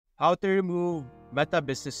How to remove Meta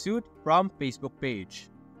Business Suite from Facebook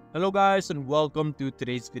page. Hello guys and welcome to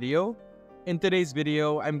today's video. In today's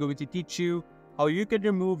video, I'm going to teach you how you can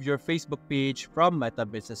remove your Facebook page from Meta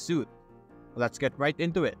Business Suite. Let's get right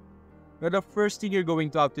into it. Now the first thing you're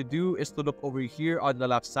going to have to do is to look over here on the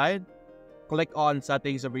left side. Click on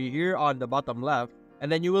settings over here on the bottom left,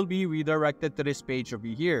 and then you will be redirected to this page over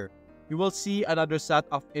here. You will see another set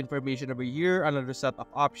of information over here, another set of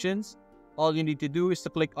options. All you need to do is to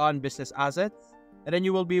click on business assets, and then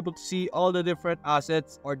you will be able to see all the different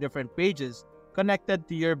assets or different pages connected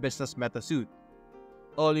to your business Meta Suite.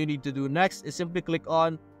 All you need to do next is simply click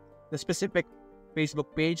on the specific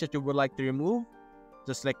Facebook page that you would like to remove,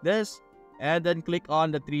 just like this, and then click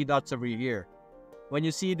on the three dots over here. When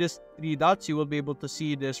you see these three dots, you will be able to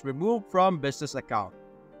see this remove from business account.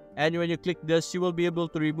 And when you click this, you will be able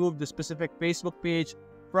to remove the specific Facebook page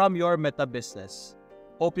from your Meta business.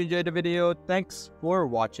 Hope you enjoyed the video. Thanks for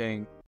watching.